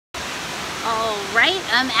Alright,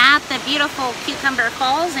 I'm at the beautiful Cucumber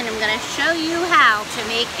Falls and I'm going to show you how to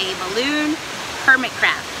make a balloon hermit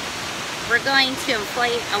crab. We're going to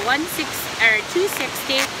inflate a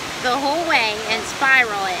 260 the whole way and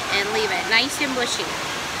spiral it and leave it nice and bushy.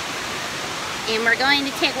 And we're going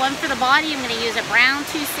to take one for the body. I'm going to use a brown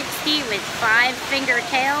 260 with 5-finger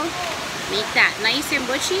tail. Make that nice and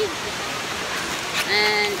bushy.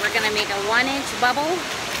 And we're going to make a 1-inch bubble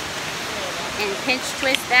and pinch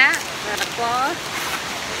twist that for the claw,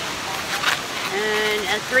 and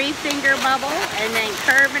a 3-finger bubble, and then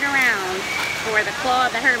curve it around for the claw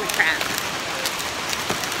of the hermit crab.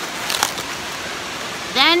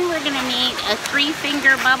 Then we're going to make a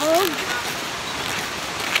 3-finger bubble,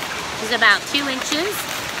 which is about 2 inches,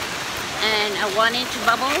 and a 1-inch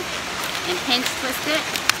bubble, and pinch twist it.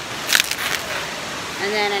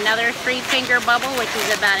 And then another 3-finger bubble, which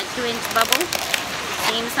is about a 2-inch bubble,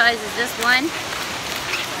 same size as this one,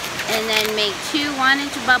 and then make 2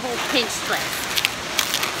 1-inch bubble pinch twists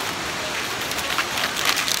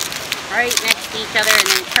right next to each other, and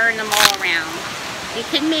then turn them all around. You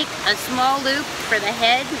can make a small loop for the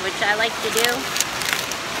head, which I like to do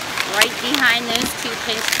right behind those 2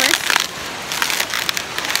 pinch twists,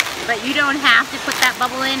 but you don't have to put that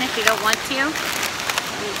bubble in if you don't want to.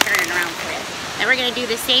 Let me turn it around for you. And we're going to do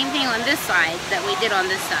the same thing on this side that we did on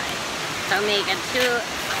this side. So make a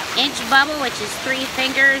 2-inch bubble, which is 3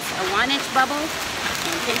 fingers, a 1-inch bubble,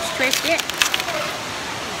 and pinch twist it.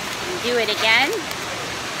 And do it again.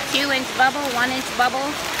 2-inch bubble, 1-inch bubble,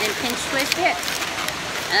 and pinch twist it.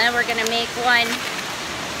 And then we're going to make one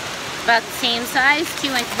about the same size,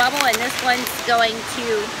 2-inch bubble, and this one's going to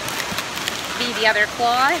be the other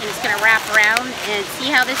claw, and it's going to wrap around. And see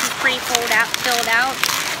how this is pretty filled out?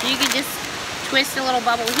 You can just twist a little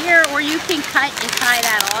bubble here, or you can cut and tie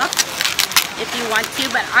that off if you want to,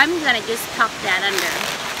 but I'm going to just tuck that under.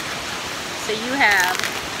 So you have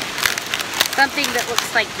something that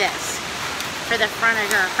looks like this for the front of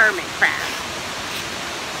your hermit crab.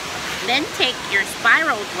 Then take your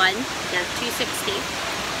spiraled one, your 260,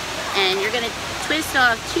 and you're going to twist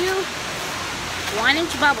off 2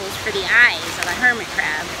 1-inch bubbles for the eyes of a hermit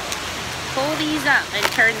crab. Pull these up and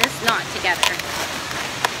turn this knot together.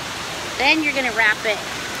 Then you're going to wrap it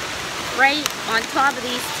right on top of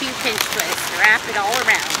these 2 pinch twists. Wrap it all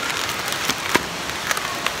around.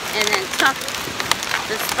 And then tuck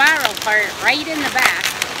the spiral part right in the back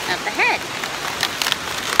of the head.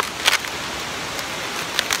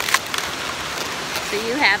 So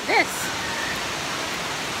you have this.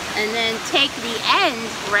 And then take the end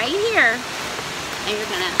right here, and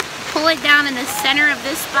you're going to pull it down in the center of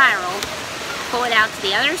this spiral. Pull it out to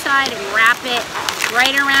the other side and wrap it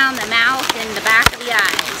right around the mouth and the back of the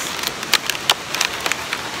eyes.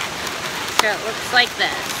 So it looks like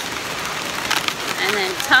this. And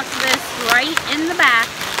then tuck this right in the back,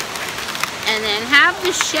 and then have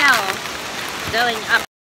the shell going up,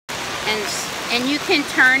 and you can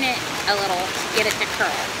turn it a little to get it to curl.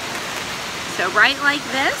 So right like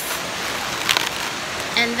this.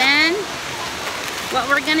 And then what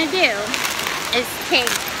we're going to do is take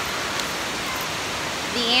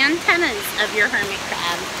the antennas of your hermit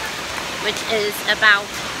crab, which is about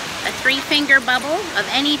a 3-finger bubble of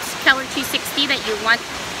any color 260 that you want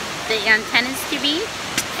the antennas to be,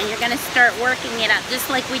 and you're going to start working it up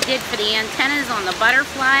just like we did for the antennas on the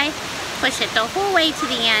butterfly. Push it the whole way to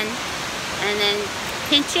the end, and then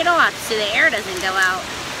pinch it off so the air doesn't go out.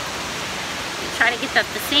 And try to get that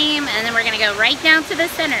the same, and then we're going to go right down to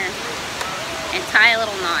the center and tie a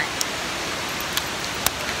little knot.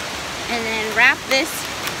 And then wrap this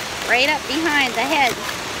right up behind the head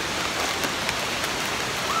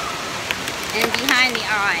and behind the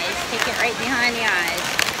eyes. Take it right behind the eyes.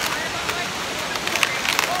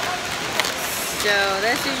 So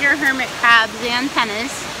this is your hermit crab's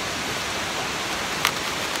antennas.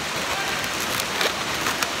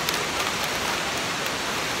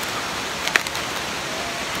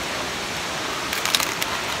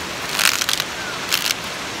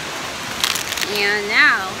 And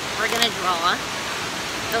now we're going to draw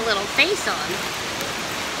the little face on.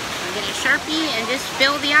 I'm going to Sharpie and just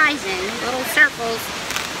fill the eyes in, little circles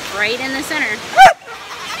right in the center.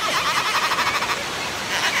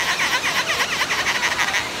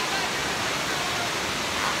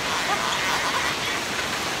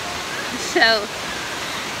 So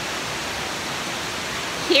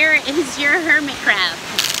here is your hermit crab.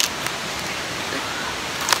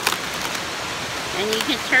 And you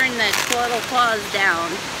can turn the little claws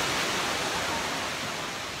down.